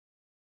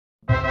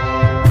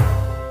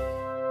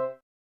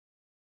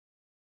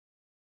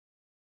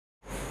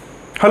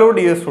Hello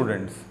dear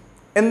students,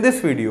 in this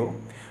video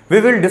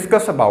we will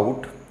discuss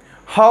about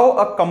how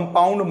a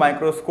compound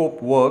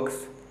microscope works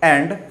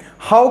and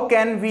how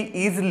can we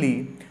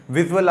easily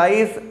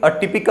visualize a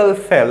typical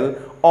cell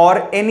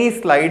or any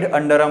slide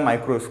under a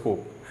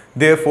microscope.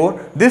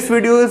 Therefore, this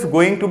video is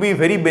going to be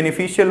very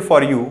beneficial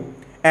for you,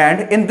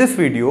 and in this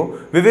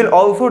video we will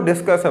also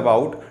discuss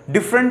about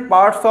different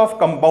parts of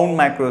compound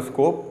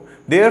microscope.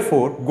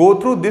 Therefore, go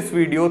through this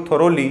video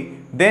thoroughly,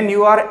 then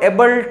you are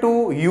able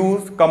to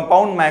use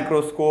compound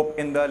microscope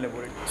in the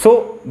laboratory.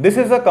 So this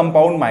is a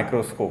compound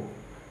microscope.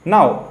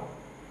 Now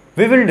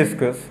we will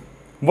discuss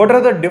what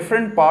are the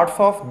different parts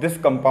of this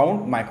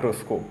compound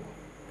microscope.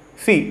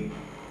 See,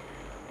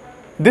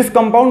 this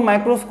compound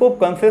microscope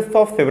consists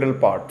of several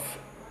parts.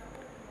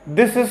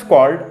 This is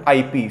called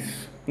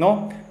eyepiece.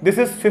 No, this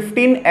is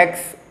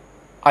 15x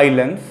eye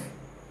lens.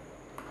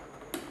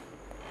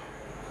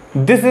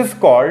 This is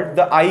called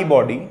the eye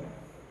body,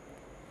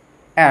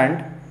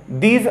 and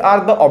these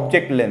are the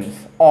object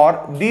lens,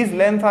 or these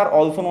lenses are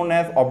also known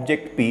as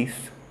object piece.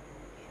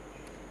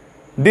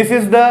 This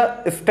is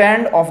the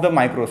stand of the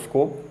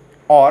microscope,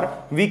 or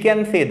we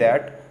can say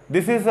that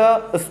this is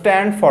a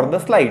stand for the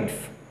slides.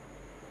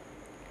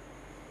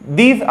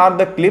 These are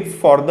the clips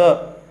for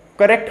the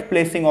correct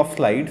placing of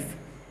slides.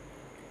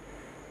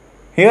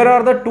 Here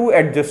are the two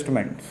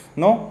adjustments.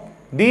 No,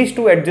 these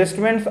two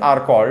adjustments are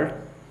called,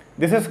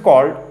 this is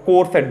called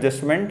coarse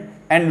adjustment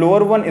and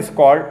lower one is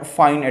called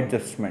fine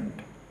adjustment.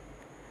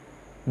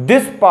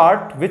 This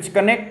part which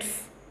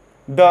connects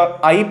the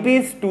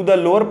eyepiece to the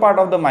lower part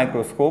of the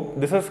microscope,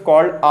 this is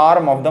called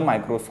arm of the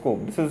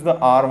microscope. This is the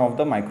arm of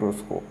the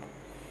microscope.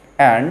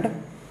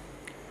 And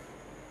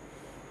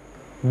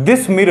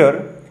this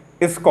mirror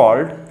is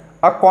called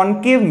a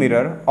concave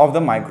mirror of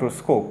the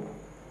microscope.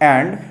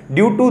 And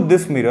due to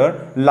this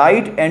mirror,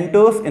 light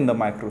enters in the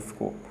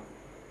microscope.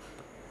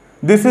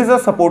 This is a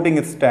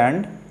supporting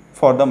stand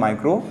for the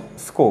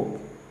microscope.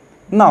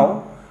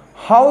 Now,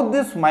 how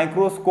this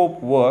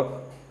microscope works?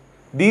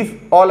 These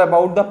all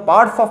about the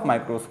parts of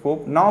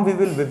microscope. Now we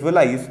will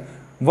visualize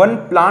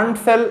one plant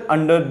cell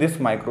under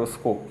this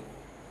microscope.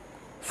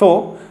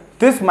 So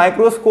this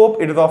microscope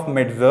is of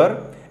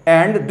Metzger,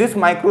 and this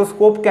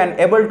microscope can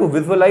able to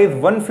visualize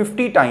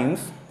 150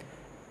 times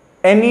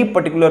any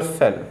particular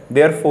cell.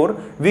 Therefore,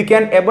 we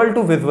can able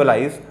to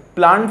visualize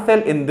plant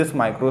cell in this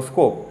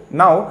microscope.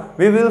 Now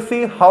we will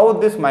see how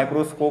this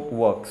microscope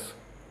works.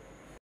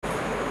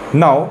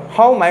 Now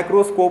how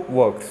microscope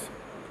works.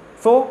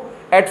 So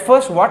at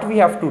first what we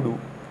have to do,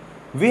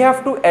 we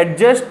have to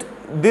adjust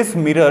this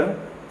mirror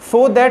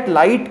so that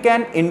light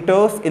can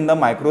enter in the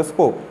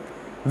microscope.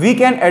 We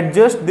can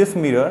adjust this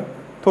mirror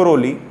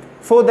thoroughly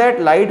so that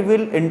light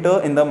will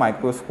enter in the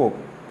microscope.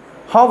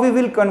 How we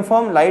will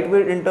confirm light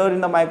will enter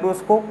in the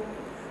microscope?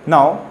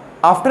 Now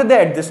after the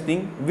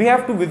adjusting, we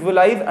have to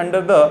visualize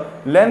under the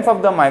lens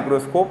of the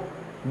microscope.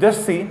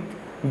 Just see,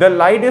 the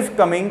light is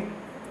coming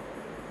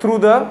through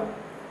the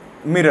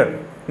mirror.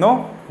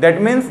 No,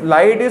 that means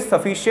light is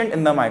sufficient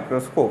in the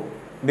microscope.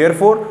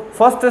 Therefore,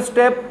 first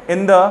step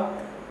in the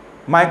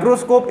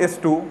microscope is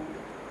to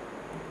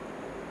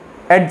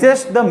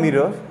adjust the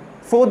mirror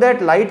so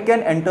that light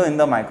can enter in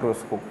the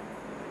microscope.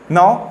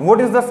 Now,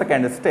 what is the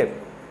second step?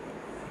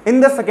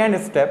 In the second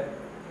step,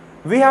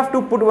 we have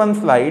to put one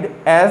slide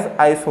as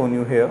I shown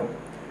you here,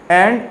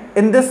 and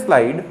in this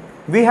slide,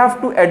 we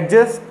have to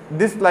adjust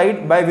this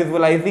slide by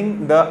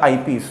visualizing the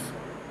eyepiece.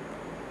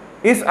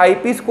 इस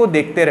eyepiece को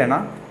देखते रहना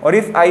और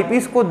इस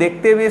eyepiece को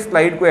देखते हुए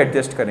slide को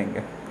एडजस्ट करेंगे,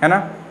 है ना.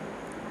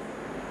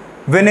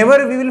 Whenever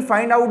we will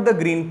find out the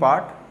green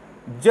part,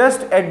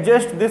 just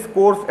adjust this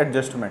coarse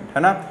adjustment,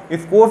 है ना.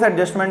 इस coarse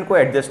adjustment को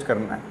एडजस्ट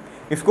करना है.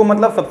 इसको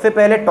मतलब सबसे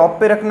पहले टॉप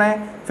पे रखना है,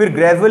 फिर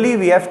gradually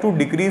we have to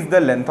decrease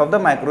the length of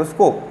the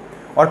microscope.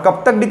 और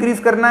कब तक डिक्रीज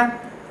करना है?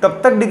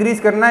 तब तक डिक्रीज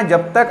करना है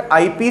जब तक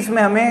आईपीस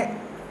में हमें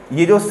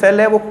ये जो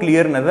सेल है वो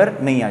क्लियर नजर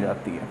नहीं आ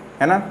जाती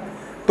है ना.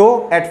 तो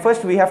at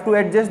first we have to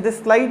adjust this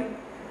slide,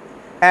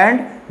 and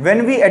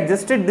when we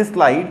adjusted this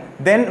slide,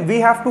 then we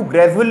have to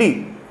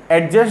gradually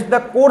adjust the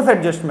coarse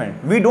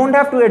adjustment. We don't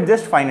have to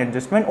adjust fine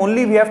adjustment,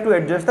 only we have to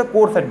adjust the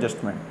coarse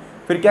adjustment.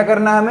 फिर क्या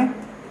करना है? हमें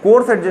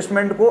coarse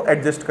adjustment को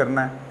adjust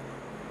करना है.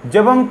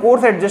 जब हम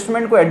coarse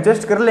adjustment को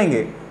adjust कर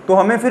लेंगे तो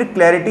हमें फिर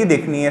clarity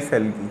देखनी है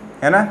सेल की,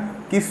 है ना,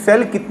 कि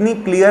सेल कितनी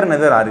क्लियर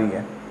नजर आ रही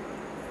है.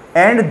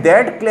 And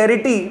that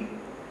clarity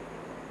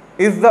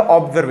is the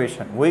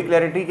observation. वही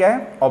क्लैरिटी क्या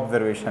है?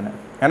 ऑब्जर्वेशन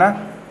है ना.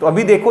 तो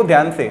अभी देखो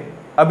ध्यान से,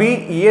 अभी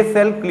ये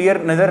सेल क्लियर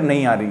नजर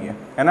नहीं आ रही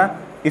है ना.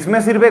 इसमें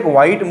सिर्फ एक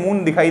व्हाइट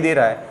मून दिखाई दे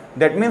रहा है.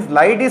 That means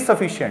light is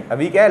sufficient.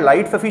 अभी क्या है?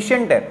 लाइट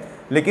सफिशिएंट है,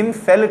 लेकिन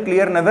सेल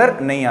क्लियर नजर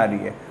नहीं आ रही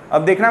है.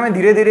 अब देखना, मैं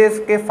धीरे धीरे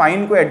इसके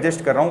फाइन को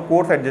एडजस्ट कर रहा हूँ,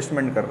 कोर्स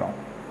एडजस्टमेंट कर रहा हूँ,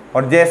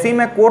 और जैसे ही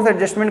मैं कोर्स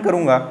एडजस्टमेंट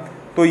करूँगा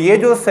तो ये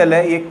जो सेल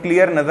है ये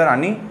क्लियर नजर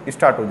आनी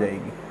स्टार्ट हो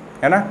जाएगी,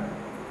 है ना.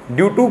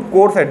 Due to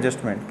course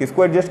adjustment.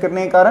 किसको एडजस्ट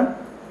करने के कारण?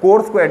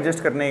 कोर्स को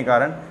एडजस्ट करने के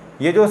कारण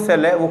ये जो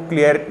सेल है वो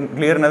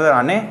क्लियर नजर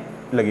आने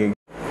लगेगी.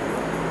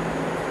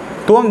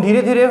 तो हम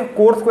धीरे धीरे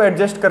कोर्स को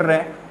एडजस्ट कर रहे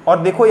हैं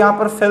और देखो यहाँ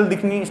पर सेल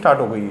दिखनी स्टार्ट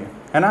हो गई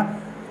है ना.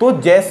 तो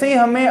जैसे ही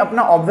हमें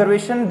अपना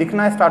ऑब्जर्वेशन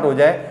दिखना स्टार्ट हो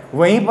जाए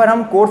वहीं पर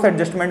हम कोर्स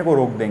एडजस्टमेंट को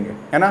रोक देंगे,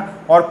 है ना।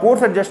 और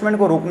कोर्स एडजस्टमेंट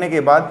को रोकने के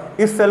बाद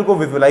इस सेल को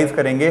विजुअलाइज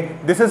करेंगे।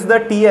 This is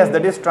the TS,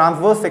 that is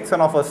transverse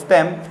section of a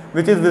stem,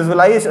 which is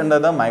visualised under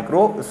the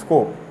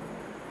microscope.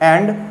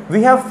 And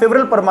we have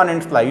several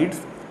permanent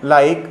slides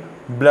like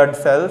blood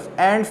cells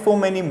and so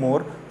many more,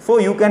 so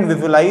you can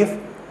visualize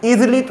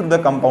easily through the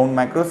compound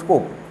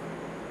microscope.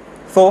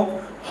 So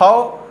how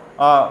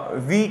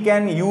we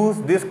can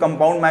use this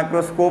compound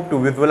microscope to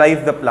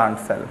visualize the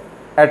plant cell?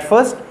 At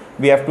first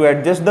we have to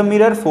adjust the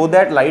mirror so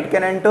that light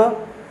can enter.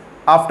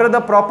 After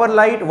the proper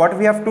light, what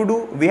we have to do?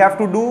 We have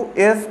to do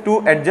is to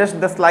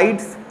adjust the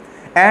slides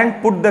and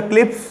put the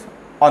clips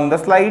on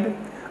the slide.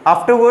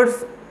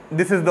 Afterwards,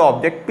 this is the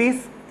object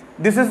piece,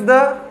 this is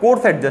the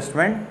course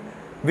adjustment.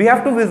 We have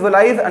to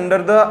visualize under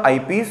the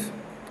eyepiece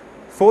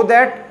so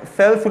that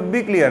cell should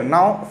be clear.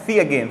 Now see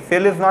again,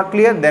 cell is not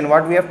clear, then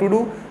what we have to do?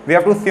 We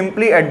have to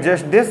simply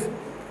adjust this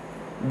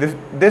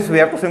we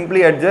have to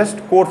simply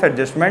adjust course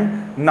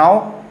adjustment. Now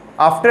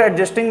after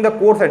adjusting the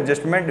course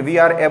adjustment, we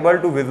are able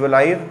to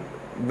visualize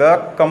the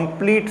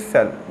complete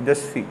cell.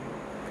 Just see,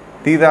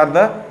 these are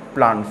the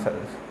plant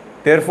cells.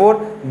 Therefore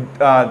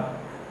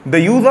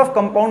the use of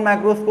compound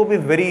microscope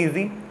is very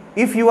easy.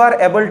 If you are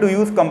able to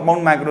use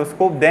compound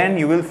microscope, then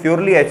you will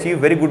surely achieve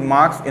very good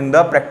marks in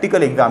the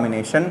practical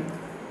examination.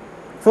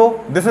 So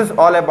this is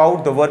all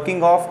about the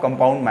working of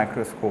compound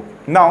microscope.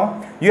 Now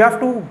you have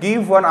to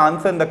give one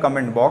answer in the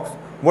comment box.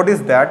 What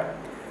is that?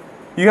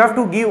 You have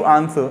to give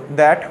answer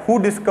that who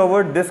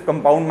discovered this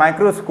compound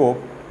microscope,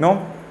 no,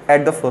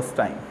 at the first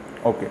time.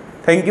 Okay,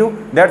 thank you.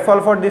 That's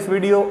all for this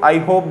video. I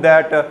hope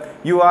that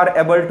you are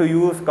able to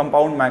use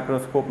compound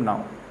microscope now.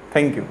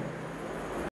 Thank you.